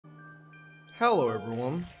Hello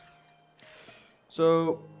everyone.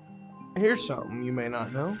 So, here's something you may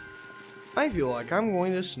not know. I feel like I'm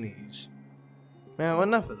going to sneeze. Now,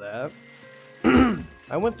 enough of that.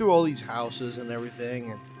 I went through all these houses and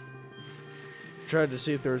everything and tried to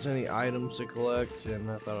see if there was any items to collect,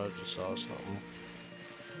 and I thought I just saw something.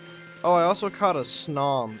 Oh, I also caught a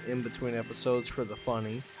Snom in between episodes for the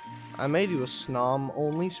funny. I may do a Snom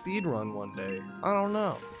only speedrun one day. I don't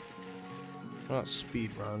know. Not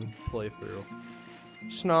speedrun, playthrough.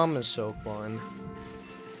 Snom is so fun.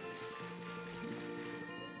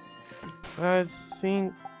 I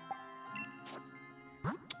think...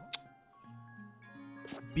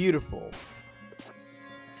 Beautiful.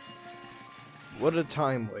 What a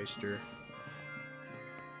time waster.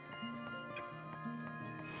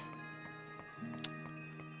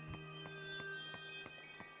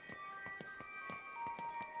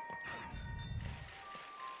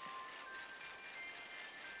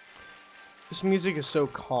 This music is so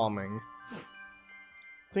calming.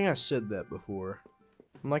 I think I said that before.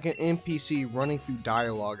 I'm like an NPC running through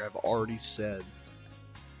dialogue I've already said.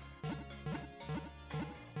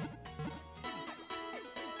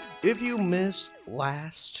 If you missed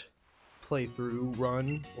last playthrough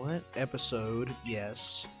run, episode,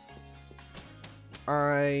 yes.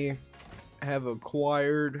 I have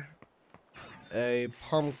acquired a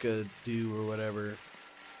Pumpkadoo or whatever,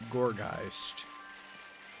 Gorgeist.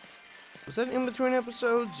 Was that in between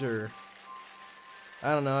episodes, or?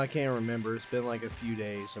 I don't know, I can't remember. It's been like a few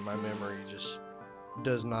days and my memory just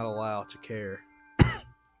does not allow to care.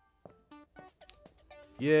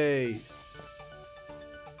 Yay.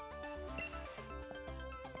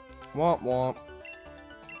 Womp womp.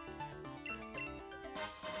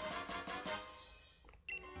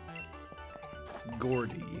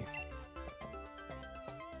 Gordy.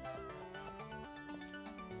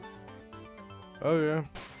 Oh yeah.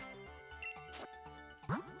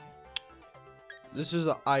 This is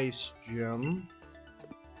an ice gem.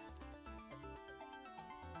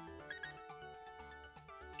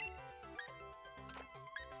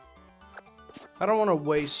 I don't want to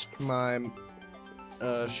waste my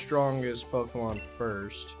strongest Pokemon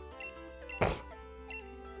first.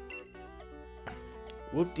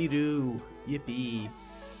 Whoop-de-doo. Yippee.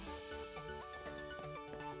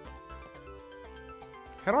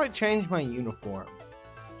 How do I change my uniform?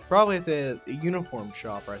 Probably at the uniform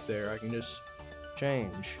shop right there. I can just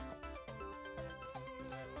change.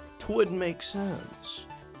 Twould make sense.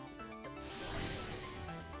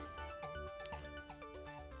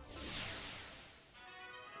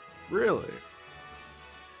 Really?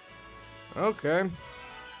 Okay.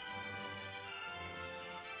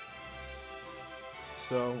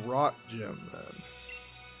 So, rock gem then.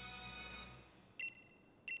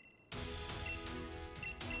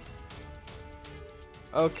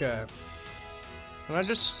 Okay. Can I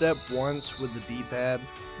just step once with the D-pad?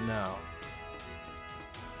 No.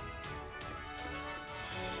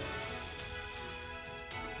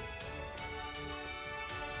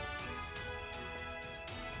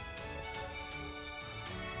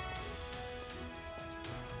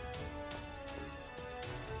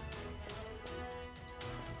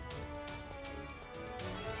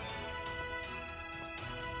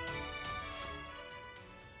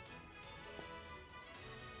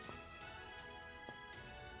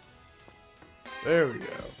 There we go.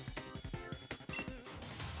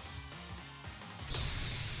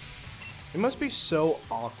 It must be so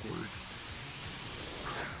awkward.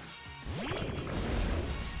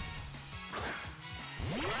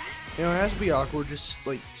 You know, it has to be awkward just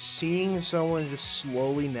like seeing someone just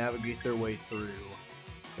slowly navigate their way through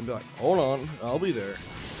and be like, hold on, I'll be there.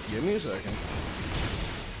 Give me a second.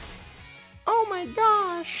 Oh my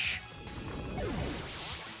gosh!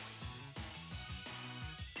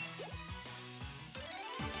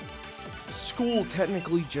 School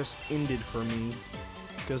technically just ended for me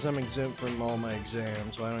because I'm exempt from all my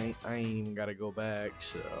exams, so I ain't even gotta go back.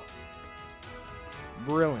 So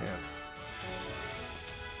brilliant.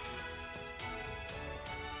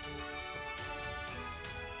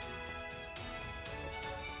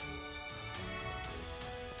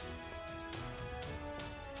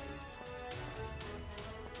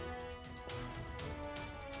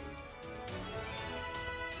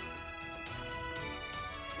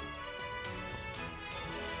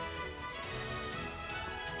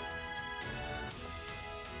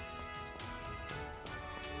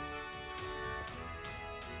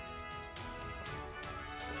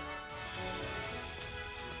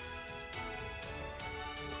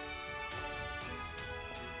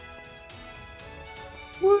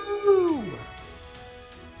 Woo!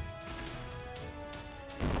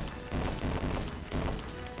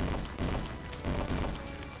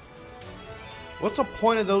 What's the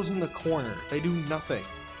point of those in the corner? They do nothing.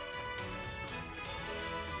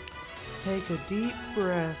 Take a deep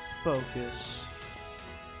breath, focus.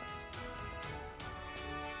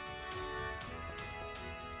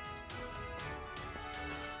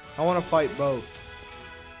 I want to fight both.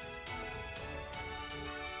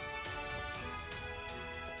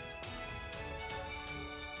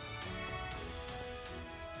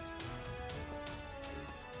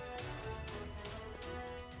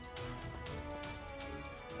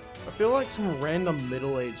 I feel like some random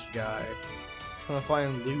middle-aged guy trying to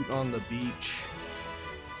find loot on the beach.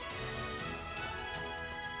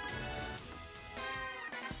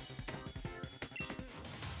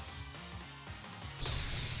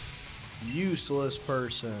 Useless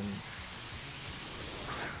person.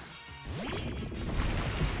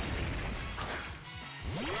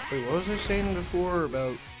 Wait, what was I saying before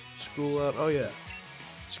about school out? Oh yeah,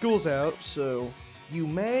 school's out, so you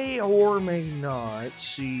may or may not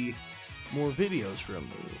see more videos from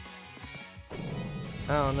me.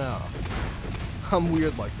 I don't know. I'm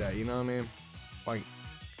weird like that, you know what I mean? Like,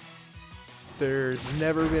 there's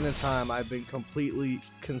never been a time I've been completely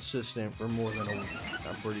consistent for more than a week,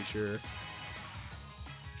 I'm pretty sure.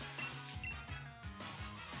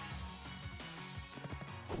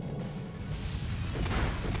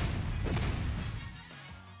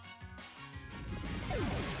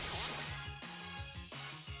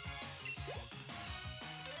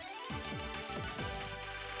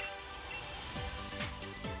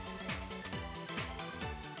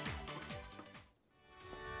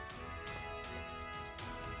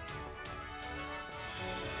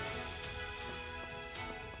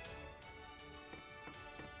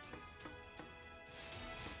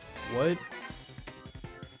 What?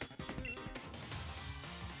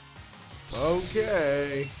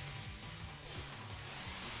 Okay.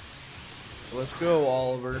 Let's go,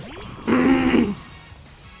 Oliver.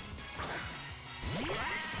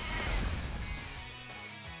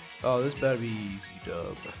 Oh, this better be easy,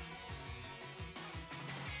 dub.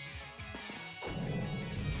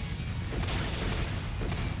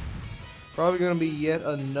 Probably gonna be yet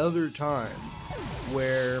another time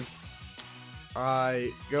where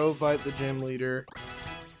I go fight the gym leader,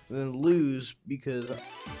 and then lose because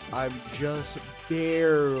I've just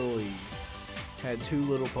barely had too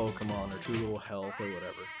little Pokemon or too little health or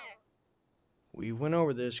whatever. We went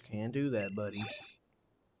over this, can't do that, buddy.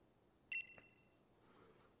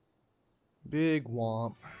 Big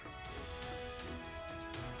womp.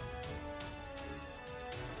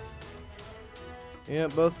 Yeah,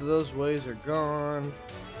 both of those ways are gone.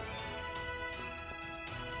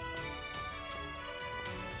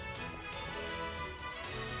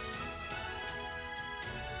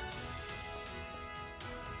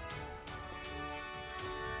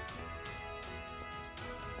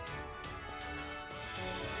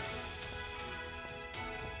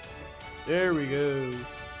 There we go.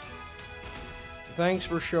 Thanks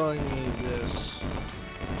for showing me this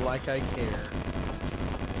like I care.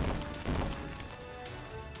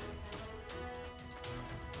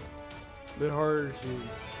 Bit harder to...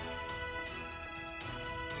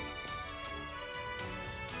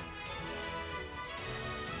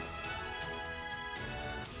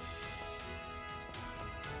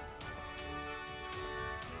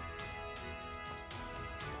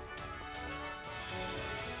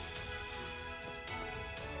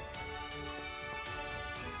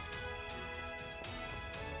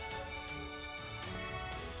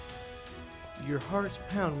 Your heart's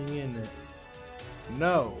pounding, isn't it?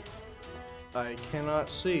 No, I cannot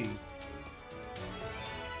see.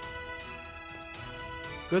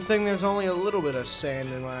 Good thing there's only a little bit of sand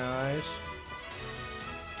in my eyes.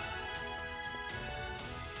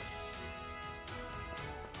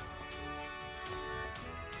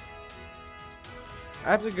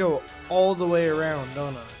 I have to go all the way around,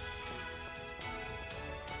 don't I?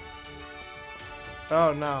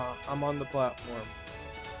 Oh no, I'm on the platform.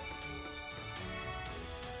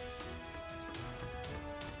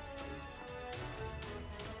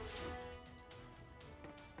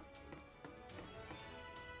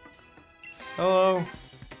 Hello?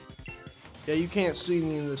 Yeah, you can't see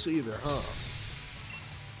me in this either, huh?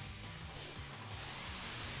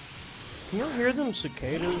 Can you hear them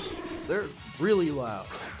cicadas? They're really loud.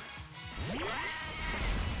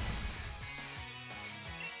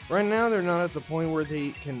 Right now, they're not at the point where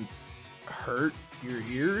they can hurt your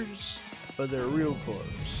ears, but they're real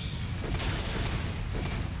close.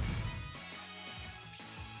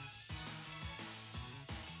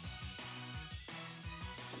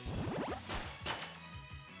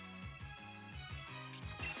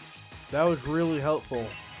 That was really helpful,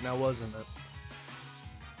 now wasn't it?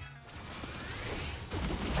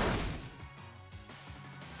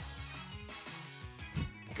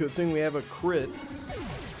 Good thing we have a crit.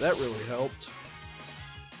 That really helped.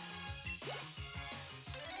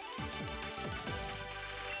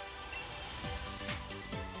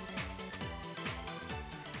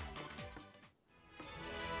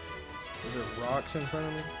 Is there rocks in front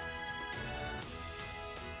of me?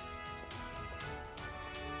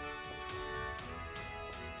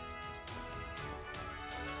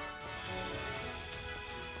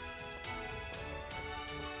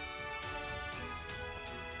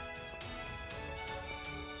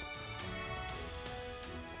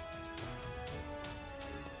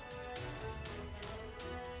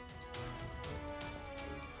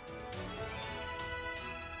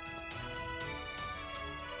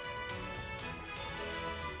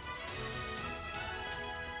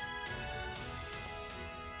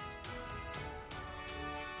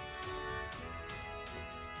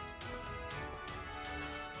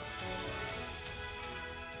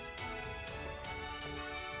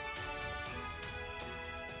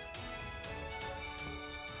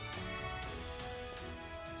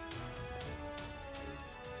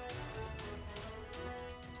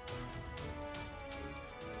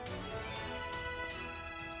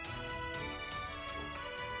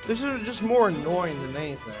 This is just more annoying than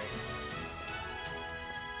anything.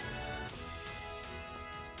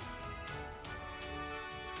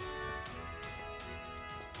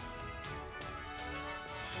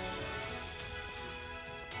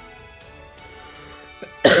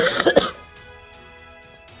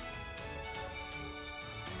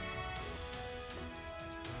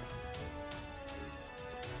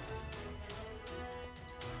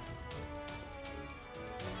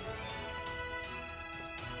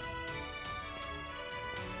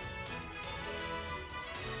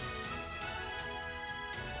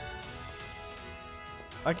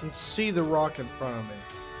 I can see the rock in front of me.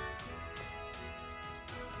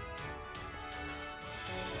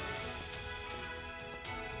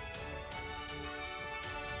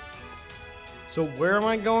 So where am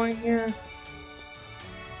I going here?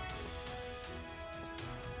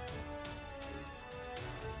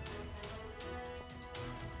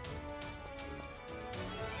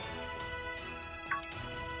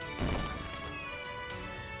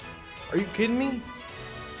 Are you kidding me?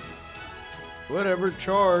 Whatever,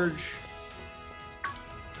 charge.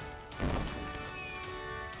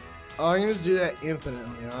 Oh, I can just do that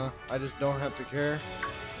infinitely, huh? I just don't have to care.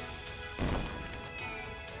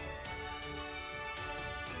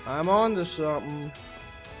 I'm on to something.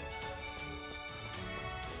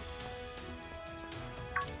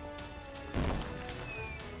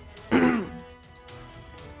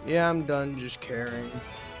 Yeah, I'm done just caring.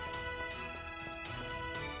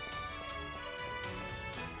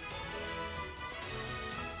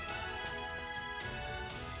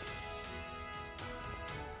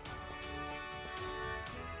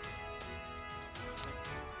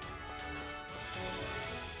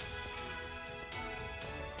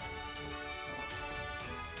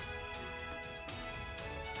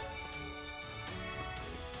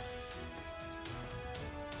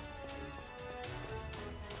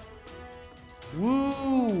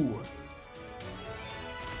 Woo!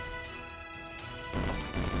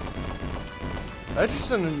 That's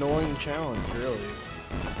just an annoying challenge, really.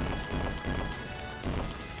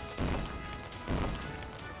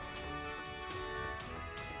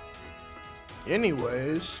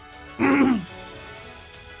 Anyways. Is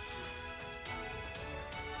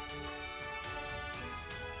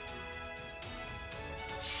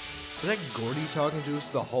that Gordy talking to us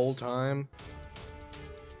the whole time?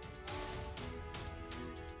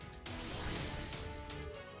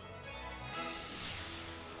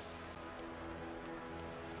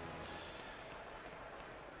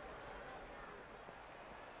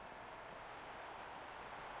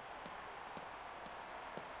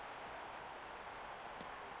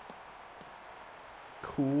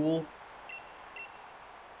 Cool.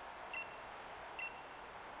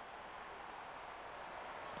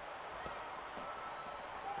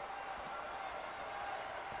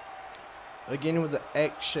 Again with the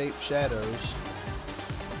X-shaped shadows.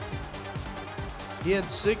 He had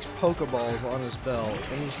 6 Pokeballs on his belt,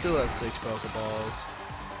 and he still has 6 Pokeballs.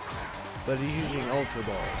 But he's using Ultra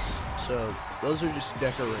Balls, so those are just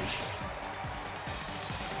decoration.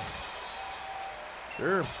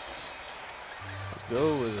 Sure. Let's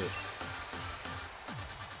go with it.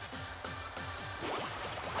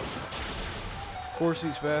 Of course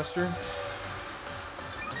he's faster.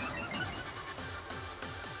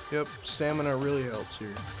 Yep, stamina really helps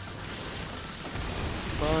here.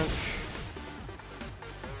 Punch.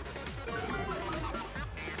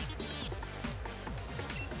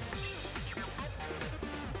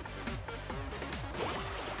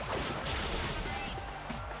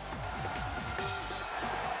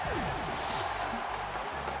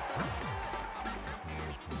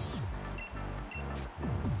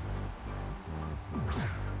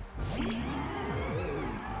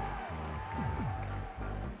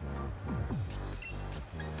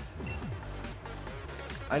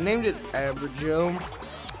 I named it Averageo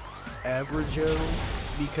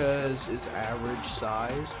because it's average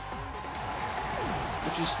size,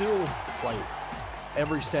 which is still like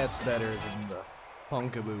every stat's better than the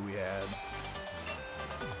Punkaboo we had.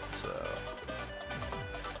 So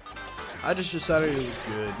I just decided it was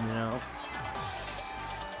good, you know.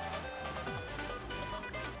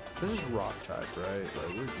 This is rock type, right?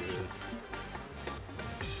 Like, we're good.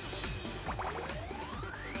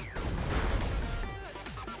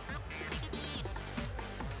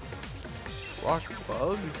 Rock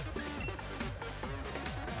bug?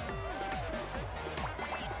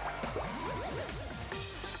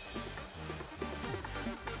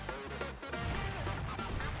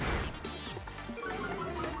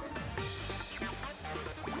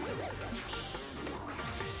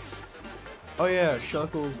 Oh yeah,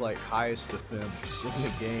 Shuckle's like highest defense in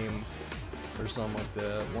the game, or something like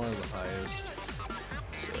that. One of the highest.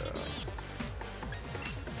 So,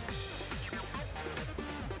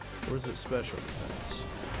 or is it special defense?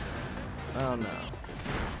 I don't know.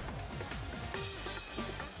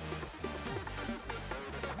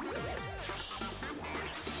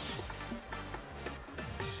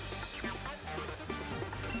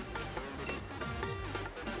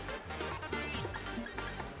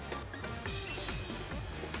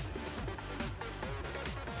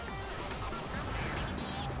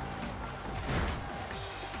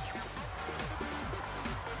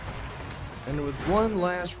 And with one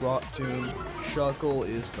last rock tomb, Shuckle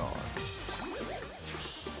is gone.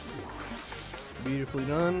 Beautifully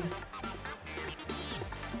done.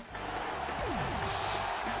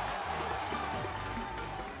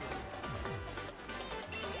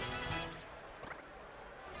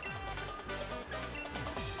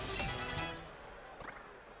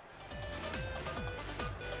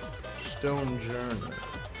 Stone Journey.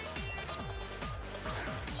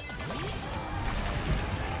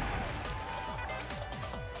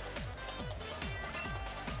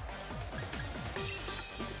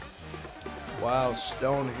 Wow,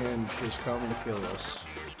 Stonehenge has come to kill us.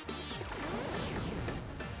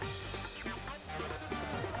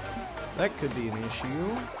 That could be an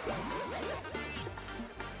issue.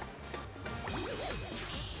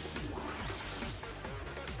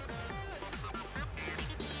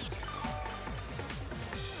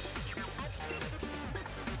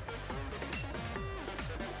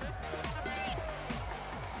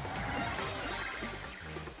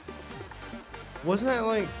 Wasn't that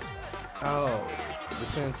like... Oh,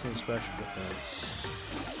 defense and special defense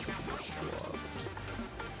were swapped.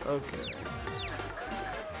 Okay.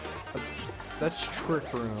 That's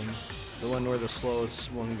Trick Room, the one where the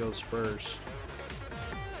slowest one goes first.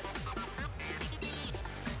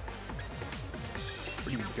 What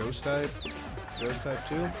are you, Ghost type? Ghost type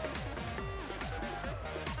 2?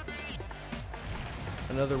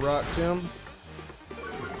 Another Rock Tomb?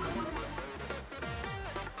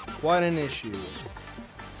 Quite an issue.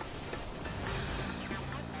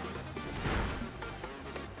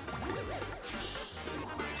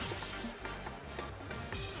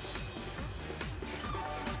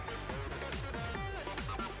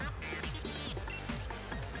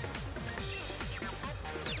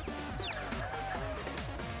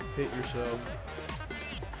 Hit yourself.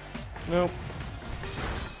 Nope.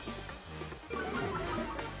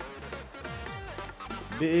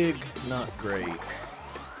 Big, not great.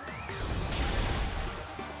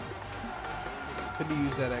 Could have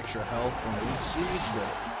used that extra health from the Leaf Seed,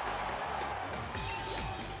 but...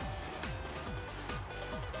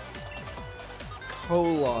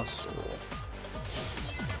 Colossal.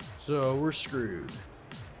 So, we're screwed.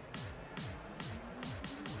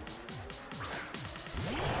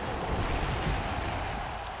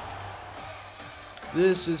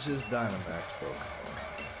 This is his Dynamax Pokemon.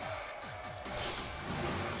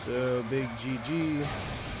 So, big GG.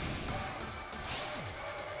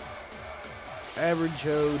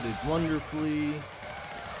 Averageo did wonderfully,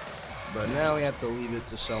 but now we have to leave it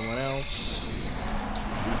to someone else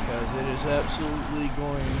because it is absolutely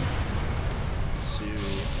going to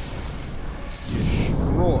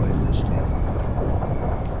destroy this team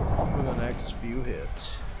for the next few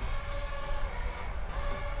hits.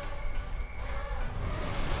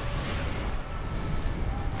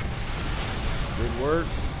 Good work.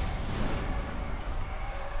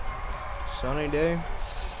 Sunny day.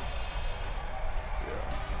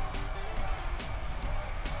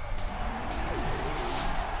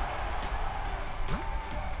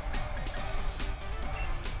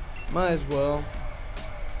 Might as well.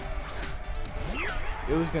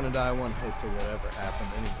 It was gonna die one hit to whatever happened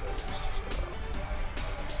anyways. So.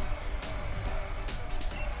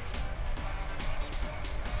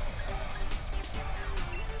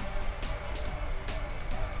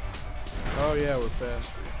 Oh yeah, we're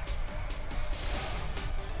faster.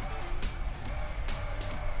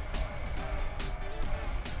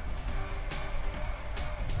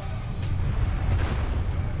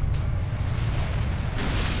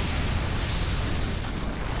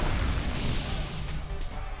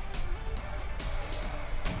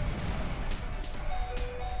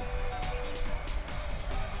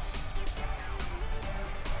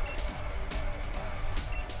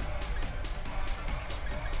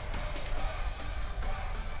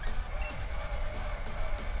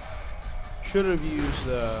 Should have used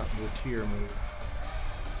the tier move.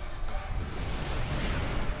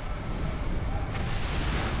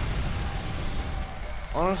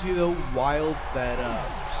 Honestly though, wild that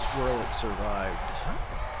Swirlic survived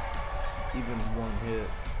even one hit.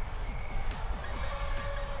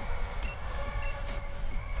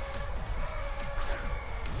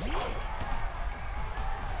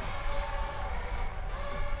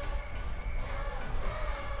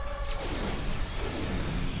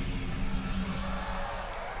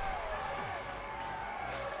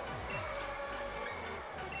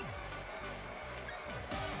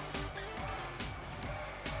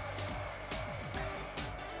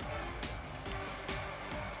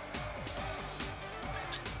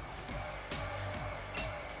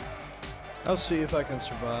 I'll see if I can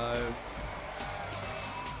survive.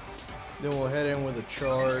 Then we'll head in with a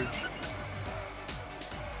charge.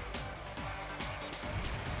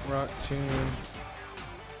 Rock Tomb.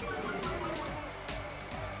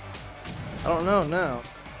 I don't know now.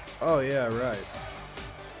 Oh yeah, right.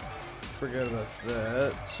 Forget about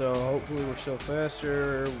that. So hopefully we're still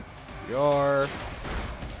faster. We are.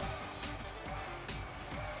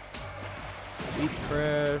 Deep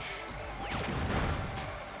Crash.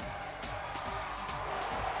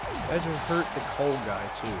 That just hurt the cold guy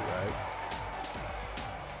too, right?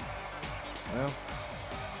 Well.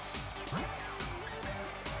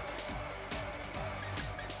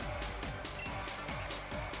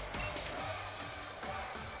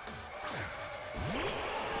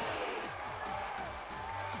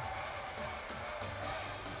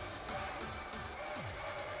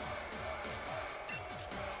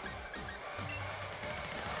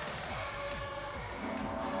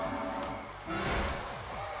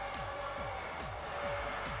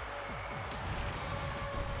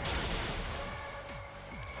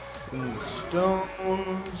 In the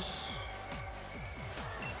stones.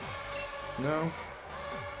 No?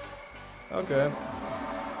 Okay.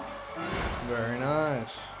 Very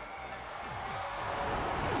nice.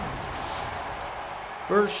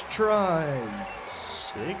 First try.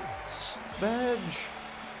 6 badge.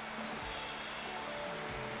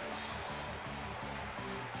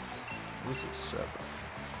 Was it 7?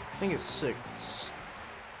 I think it's 6.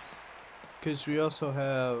 Because we also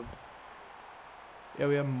have... Yeah,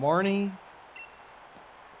 we have Marnie,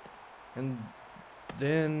 and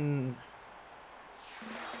then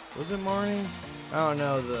was it Marnie? I don't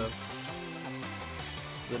know, the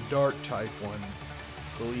dark type one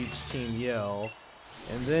who leads Team Yell,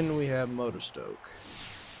 and then we have Motostoke,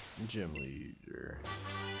 gym leader.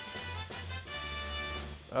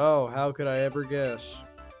 Oh, how could I ever guess?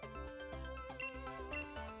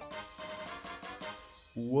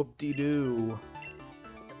 Whoop-de-doo.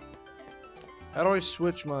 How do I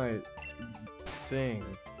switch my thing?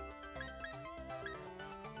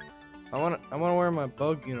 I wanna wear my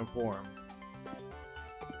bug uniform.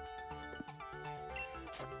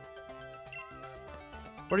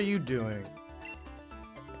 What are you doing?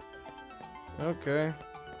 Okay.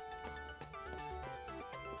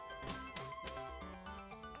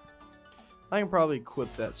 I can probably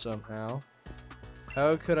equip that somehow.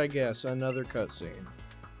 How could I guess? Another cutscene.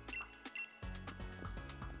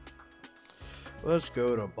 Let's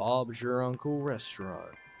go to Bob's Your Uncle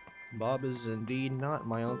restaurant. Bob is indeed not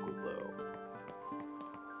my uncle, though.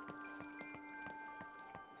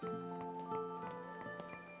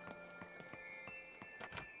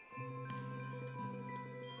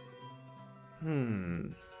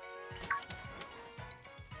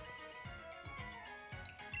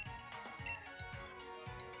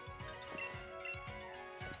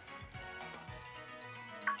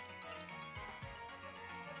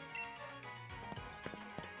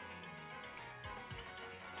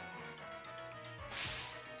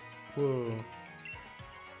 Whoa.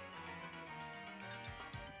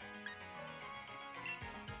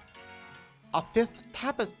 A 5th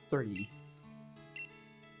tapestry.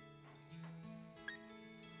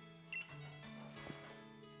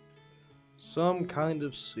 Some kind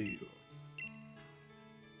of seal.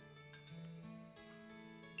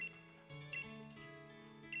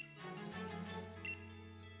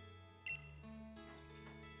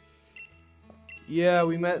 Yeah,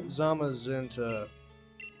 we met Zamazenta.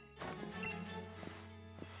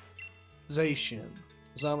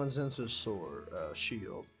 Zamazenta's sword,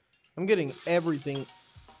 shield. I'm getting everything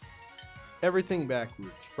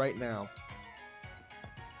backwards right now.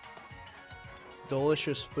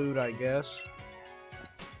 Delicious food, I guess.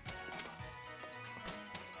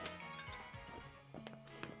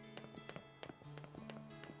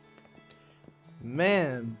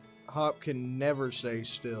 Man, Hop can never stay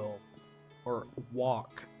still or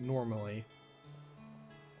walk normally.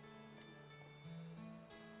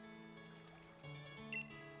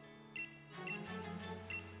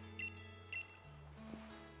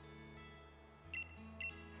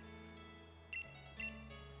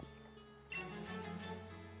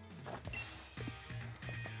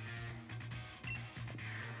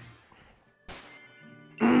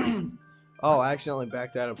 Oh, I accidentally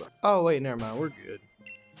backed out of. Oh wait, never mind. We're good.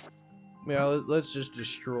 Yeah, let's just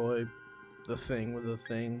destroy the thing with the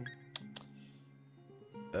thing.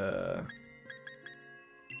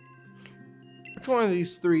 Which one of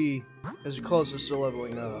these three is closest to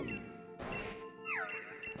leveling up?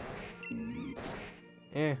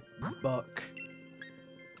 Buck.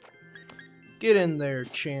 Get in there,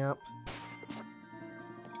 champ.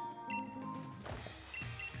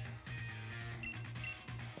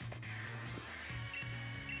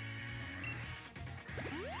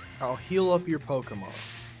 I'll heal up your Pokemon.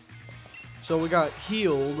 So we got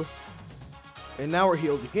healed, and now we're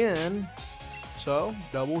healed again, so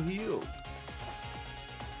double healed.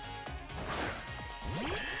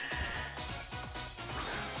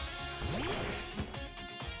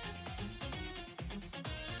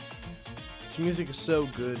 This music is so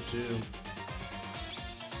good too.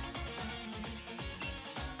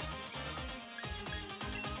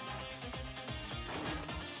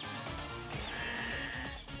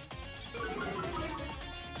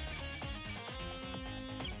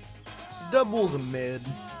 Double's a mid.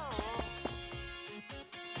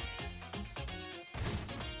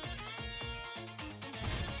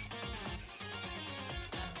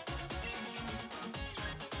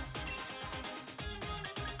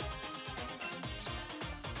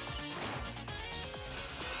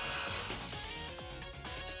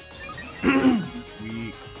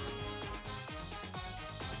 Weak.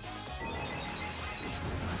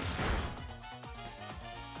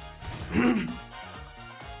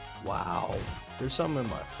 Wow, there's something in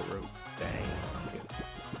my throat. Dang.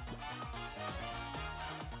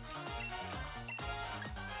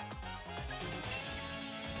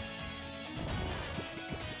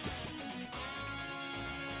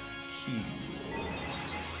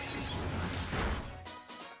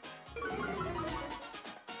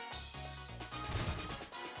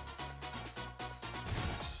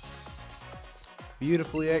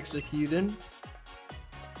 Beautifully executed.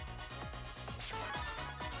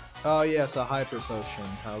 Oh yes, a hyper potion.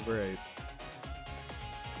 How great.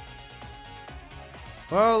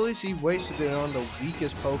 Well, at least he wasted it on the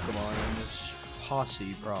weakest Pokemon in this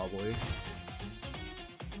posse, probably.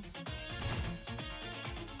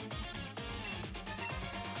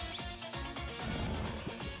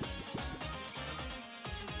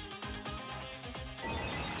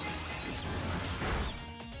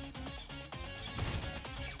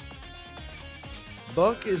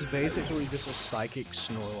 Buck is basically just a psychic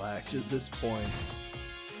Snorlax at this point.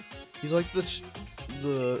 He's like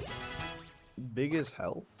the biggest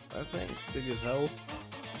health, I think. Biggest health.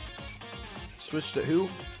 Switched to who?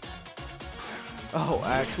 Oh,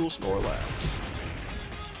 actual Snorlax.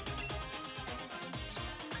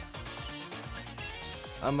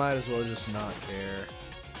 I might as well just not care.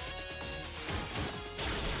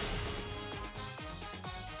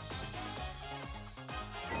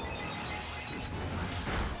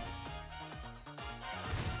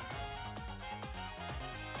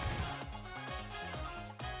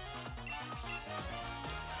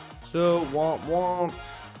 So, womp womp.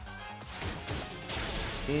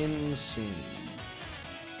 Insane.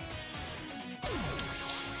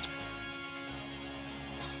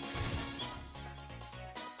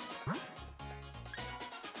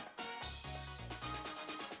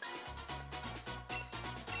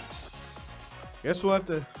 Guess we'll have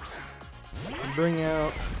to bring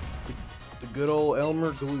out the good old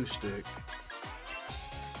Elmer glue stick.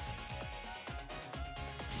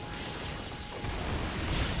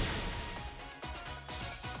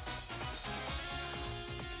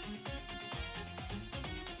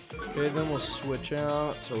 Okay, then we'll switch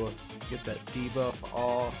out, so we'll get that debuff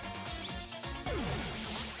off.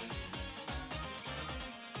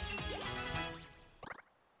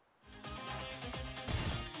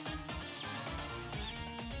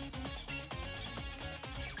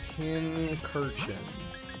 Pincurchin.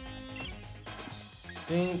 I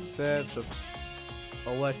think that's a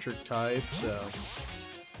electric type, so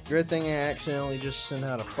good thing I accidentally just sent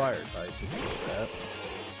out a fire type to do that.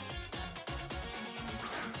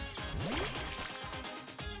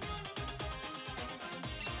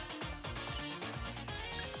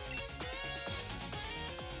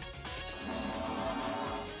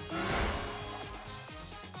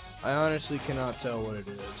 I honestly cannot tell what it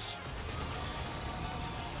is.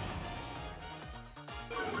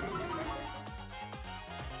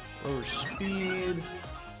 Lower speed,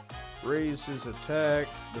 raises attack,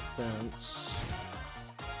 defense.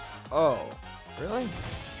 Oh, really?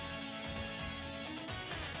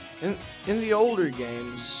 In the older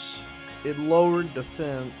games, it lowered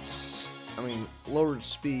defense. I mean, lowered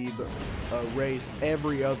speed, but raised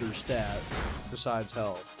every other stat besides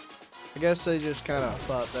health. I guess they just kind of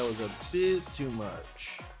thought that was a bit too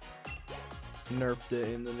much. Nerfed it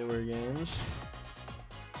in the newer games.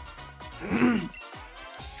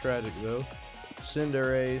 Tragic though.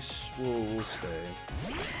 Cinderace will stay.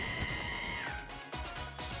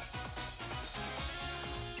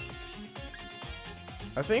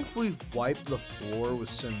 I think we wiped the floor with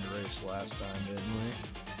Cinderace last time, didn't we?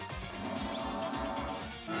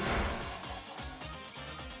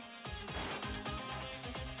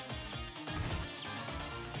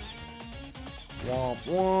 Womp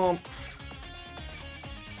womp.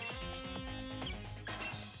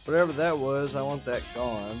 Whatever that was, I want that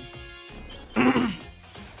gone.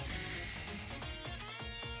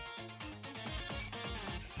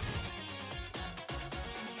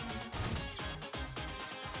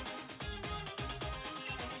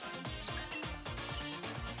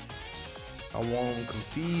 I want them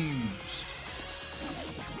confused.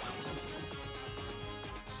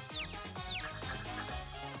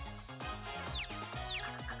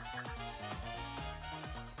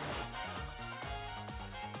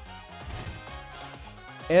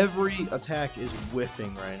 Every attack is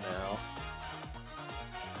whiffing right now.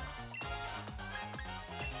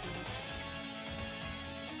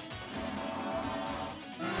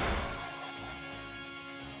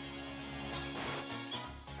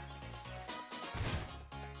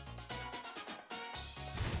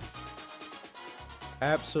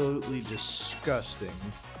 Absolutely disgusting.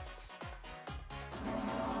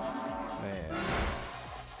 Man.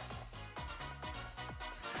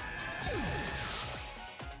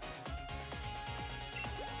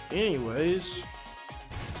 Anyways,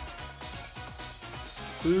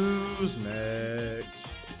 who's next?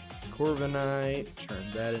 Corviknight, turn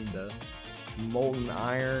that into molten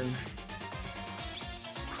iron.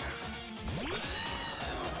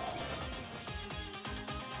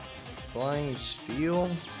 Flying Steel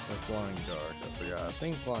or Flying Dark? I forgot. I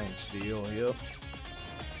think Flying Steel, yep.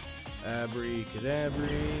 Abracadabra.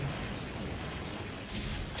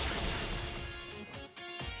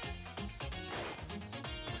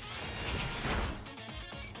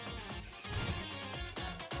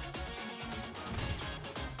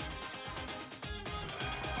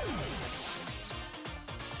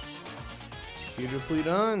 Beautifully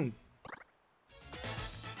done.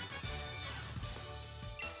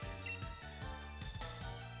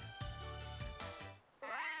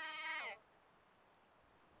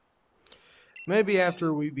 Maybe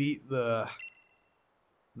after we beat the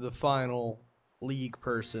final league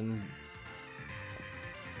person,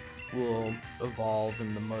 we'll evolve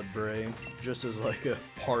in the Mudbray, just as like a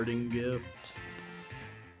parting gift.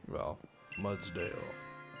 Well, Mudsdale.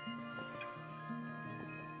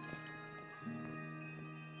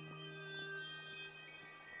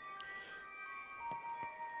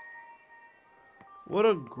 What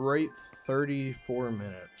a great 34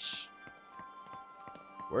 minutes.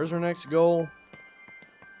 Where's our next goal?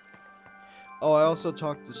 Oh, I also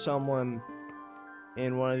talked to someone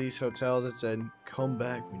in one of these hotels that said, come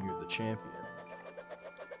back when you're the champion.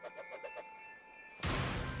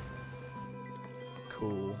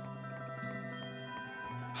 Cool.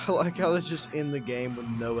 I like how that's just in the game with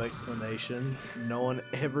no explanation. No one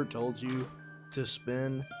ever told you to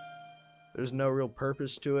spin. There's no real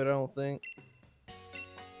purpose to it, I don't think.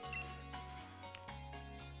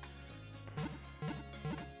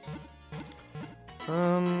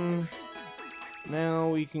 Now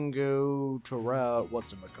we can go to route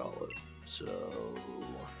whatchamacallit. So,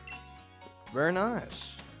 very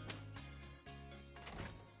nice.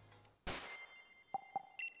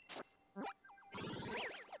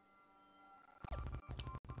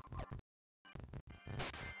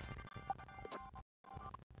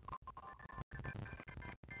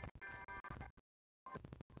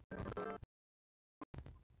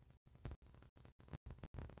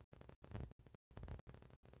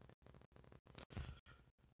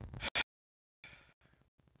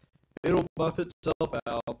 It'll buff itself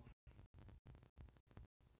out.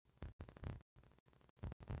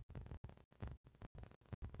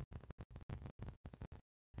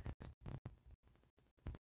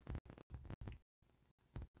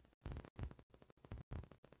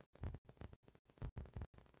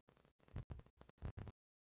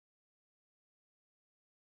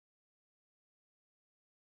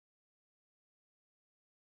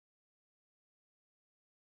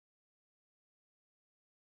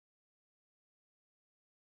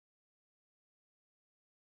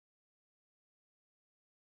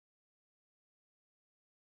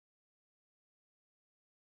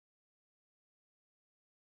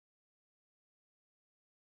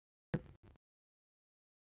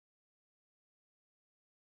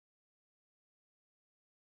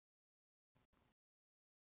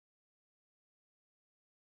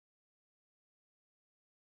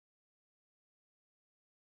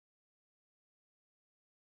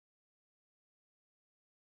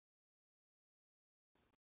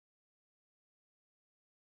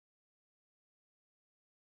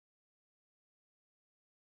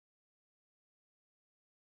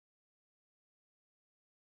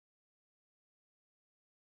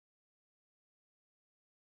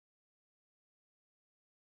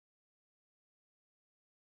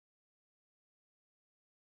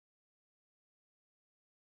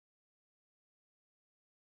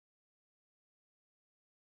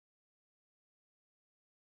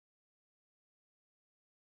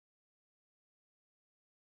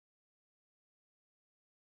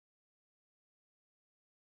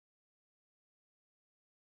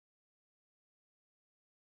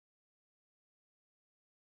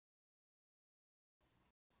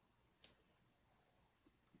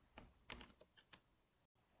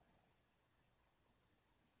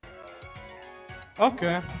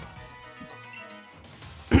 Okay.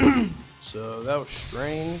 So that was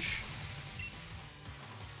strange.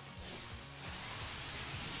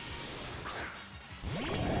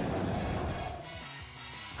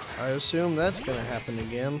 I assume that's gonna happen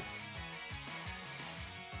again.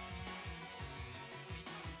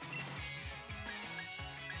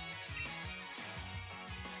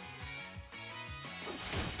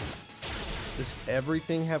 Does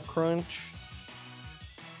everything have crunch?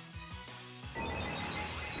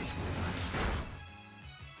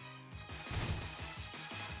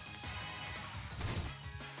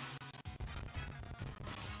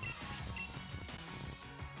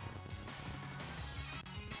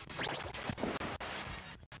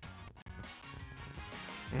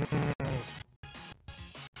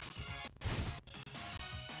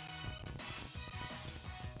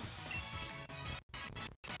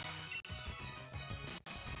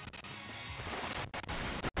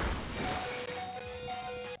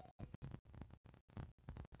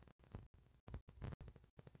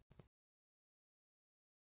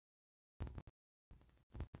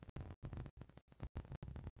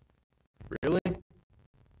 Really?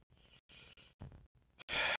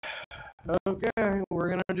 Okay, we're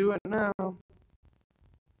gonna do it now.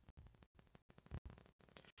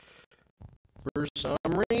 For some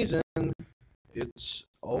reason, it's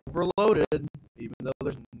overloaded, even though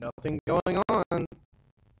there's nothing going on.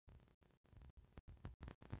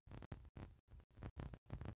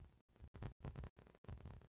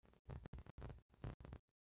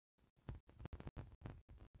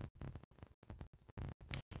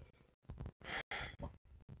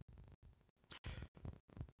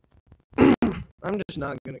 I'm just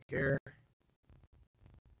not gonna care.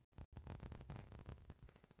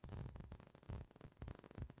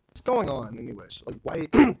 What's going on, anyways? Like, why?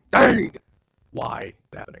 Dang! Why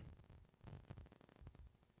happening?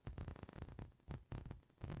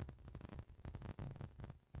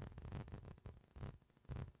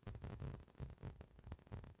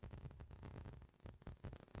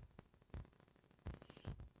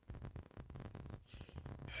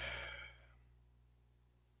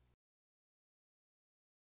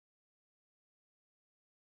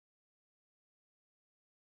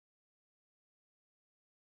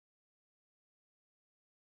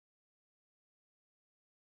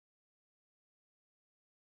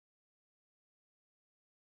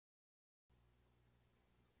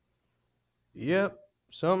 Yep,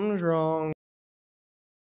 something's wrong.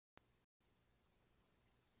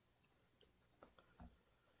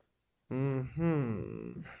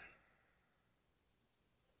 Mm-hmm.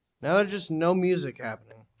 Now there's just no music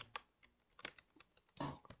happening.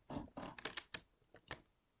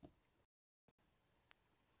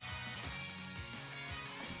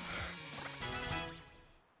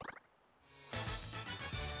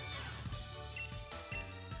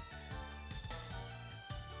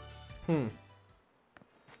 Hmm.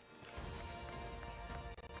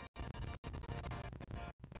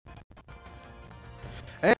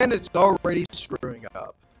 And it's already screwing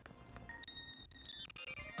up.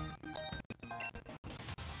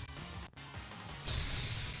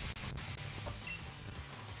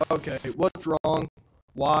 Okay, what's wrong?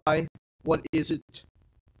 Why? What is it?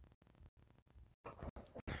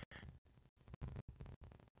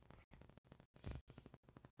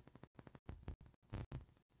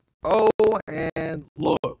 Oh, and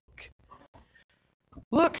look.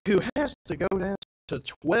 Look who has to go down to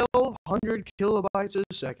 1200 kilobytes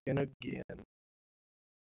a second again.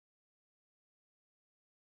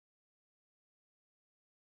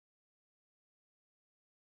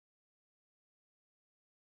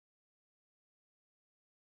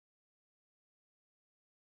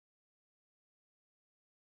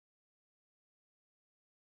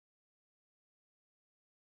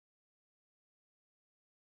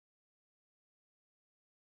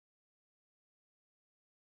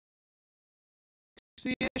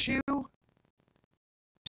 The issue?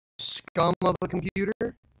 Scum of a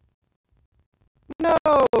computer?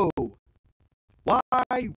 No! Why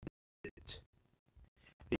would it?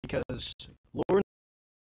 Because Lord.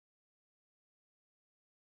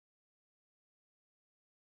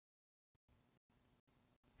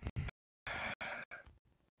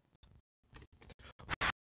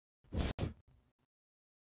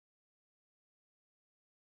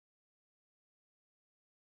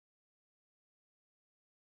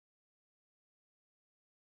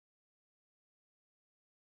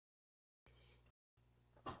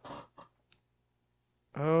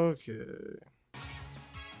 Okay.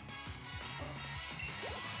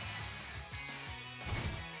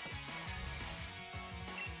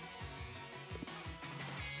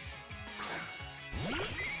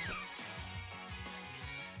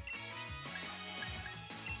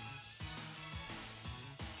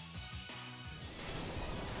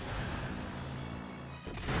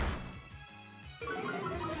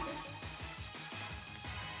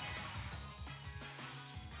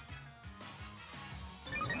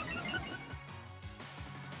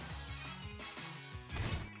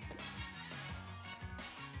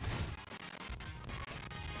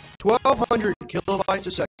 $1,200 kilobytes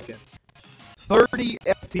a second, 30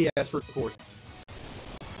 FPS recording,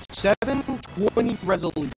 720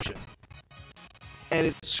 resolution, and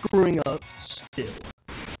it's screwing up still.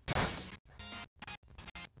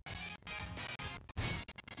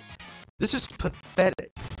 This is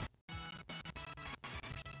pathetic.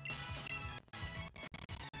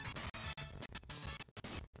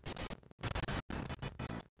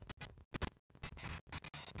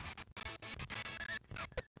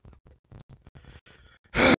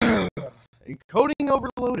 Encoding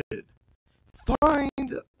overloaded.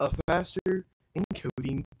 Find a faster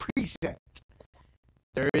encoding preset.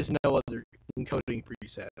 There is no other encoding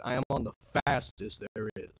preset. I am on the fastest there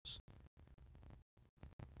is.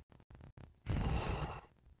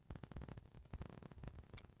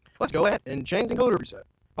 Let's go ahead and change the encoder preset.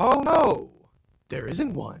 Oh no! There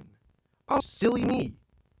isn't one. Oh, silly me.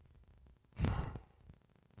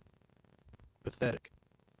 Pathetic.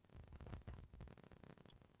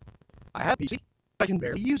 I have a PC, I can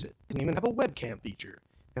barely use it. It doesn't even have a webcam feature.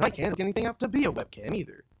 And I can't hook anything up to be a webcam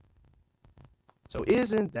either. So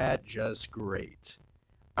isn't that just great?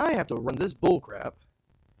 I have to run this bullcrap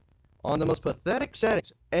on the most pathetic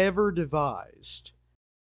settings ever devised.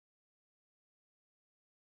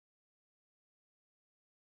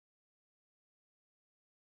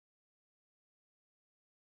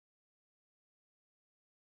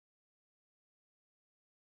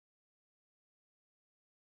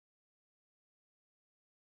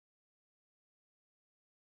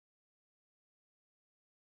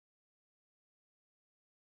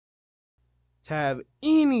 To have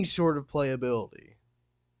any sort of playability.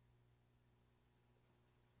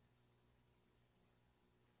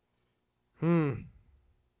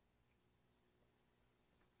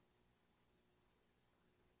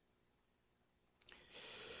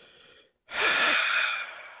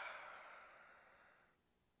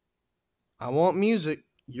 I want music.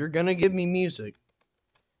 You're gonna give me music.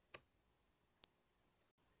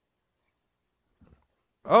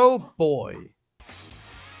 Oh boy.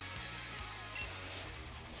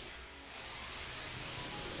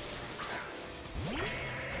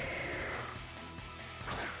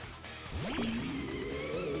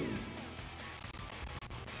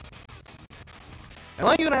 Am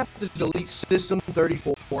I gonna have to delete System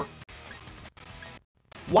 34?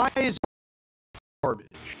 Why is it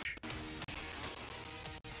garbage?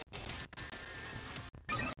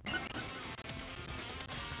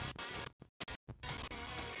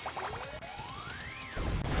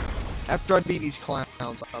 After I beat these clowns,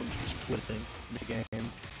 I'm just quitting the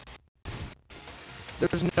game.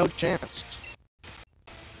 There's no chance.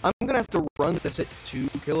 I'm gonna have to run this at 2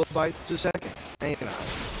 kilobytes a second, ain't I?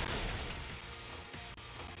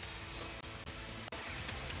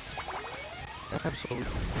 Absolute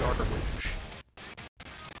garbage.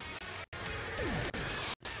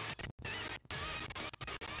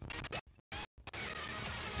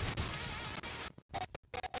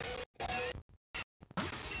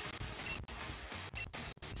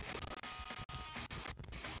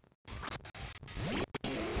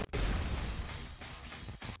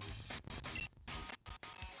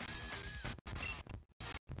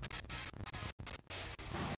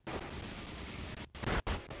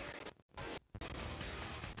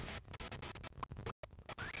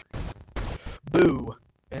 Boo!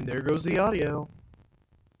 And there goes the audio.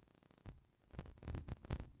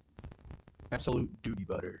 Absolute duty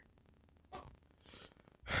butter.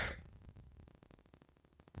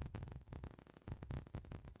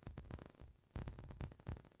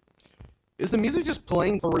 Is the music just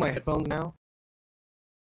playing through my headphones now?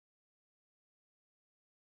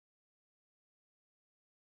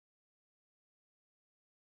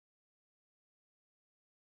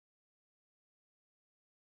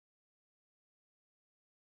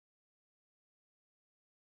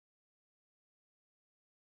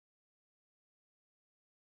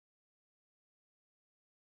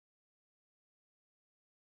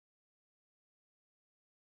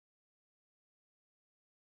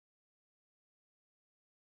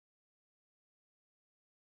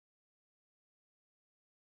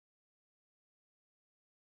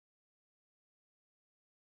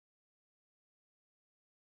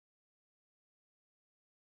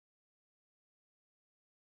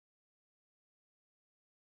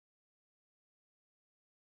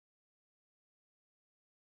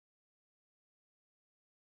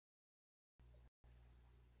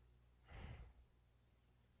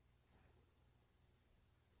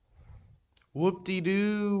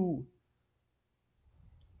 Whoop-de-doo!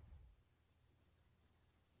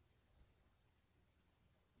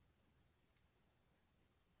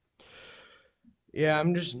 Yeah,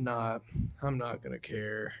 I'm not gonna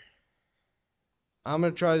care. I'm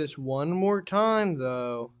gonna try this one more time,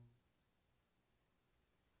 though.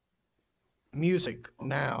 Music,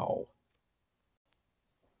 now.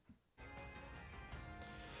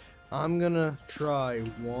 I'm gonna try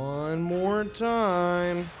one more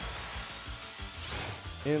time.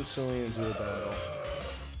 Instantly into a battle.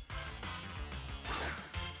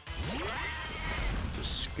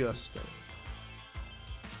 Disgusting.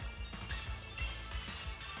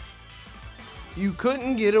 You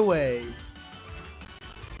couldn't get away.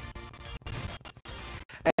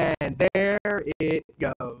 And there it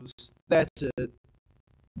goes. That's it.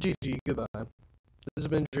 GG, goodbye. This has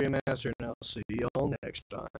been Dreammaster, and I'll see y'all next time.